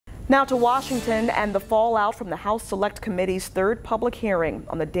Now to Washington and the fallout from the House Select Committee's third public hearing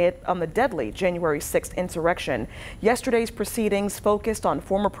on the deadly January 6th insurrection. Yesterday's proceedings focused on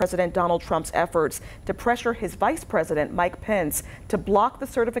former President Donald Trump's efforts to pressure his Vice President Mike Pence to block the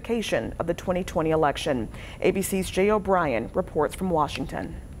certification of the 2020 election. ABC's Jay O'Brien reports from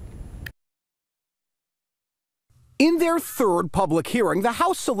Washington. In their third public hearing, the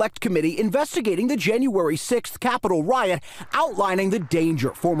House Select Committee investigating the January 6th Capitol riot, outlining the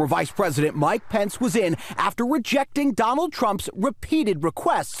danger former Vice President Mike Pence was in after rejecting Donald Trump's repeated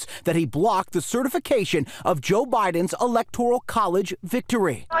requests that he block the certification of Joe Biden's Electoral College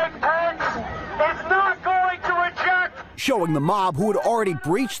victory. Mike Pence is not going to reject. Showing the mob who had already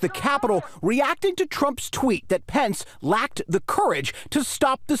breached the Capitol reacting to Trump's tweet that Pence lacked the courage to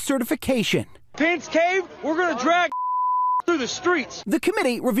stop the certification. Pence cave, we're going to drag through the streets. The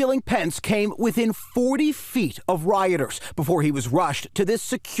committee revealing Pence came within 40 feet of rioters before he was rushed to this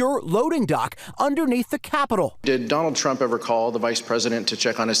secure loading dock underneath the Capitol. Did Donald Trump ever call the vice president to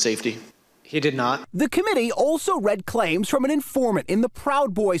check on his safety? He did not. The committee also read claims from an informant in the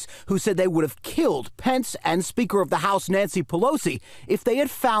Proud Boys who said they would have killed Pence and Speaker of the House Nancy Pelosi if they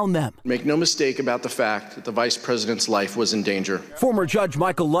had found them. Make no mistake about the fact that the vice president's life was in danger. Former Judge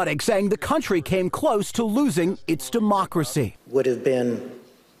Michael Ludwig saying the country came close to losing its democracy. Would have been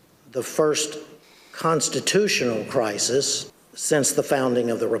the first constitutional crisis since the founding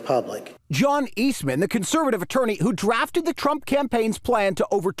of the republic. John Eastman, the conservative attorney who drafted the Trump campaign's plan to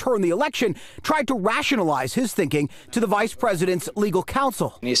overturn the election, tried to rationalize his thinking to the vice president's legal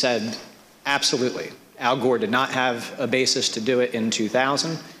counsel. And he said, absolutely. Al Gore did not have a basis to do it in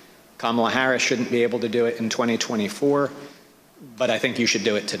 2000. Kamala Harris shouldn't be able to do it in 2024. But I think you should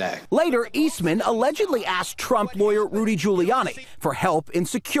do it today. Later, Eastman allegedly asked Trump lawyer Rudy Giuliani for help in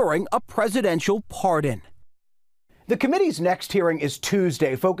securing a presidential pardon. The committee's next hearing is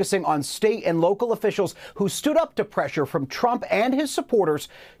Tuesday, focusing on state and local officials who stood up to pressure from Trump and his supporters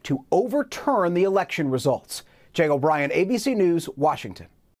to overturn the election results. Jay O'Brien, ABC News, Washington.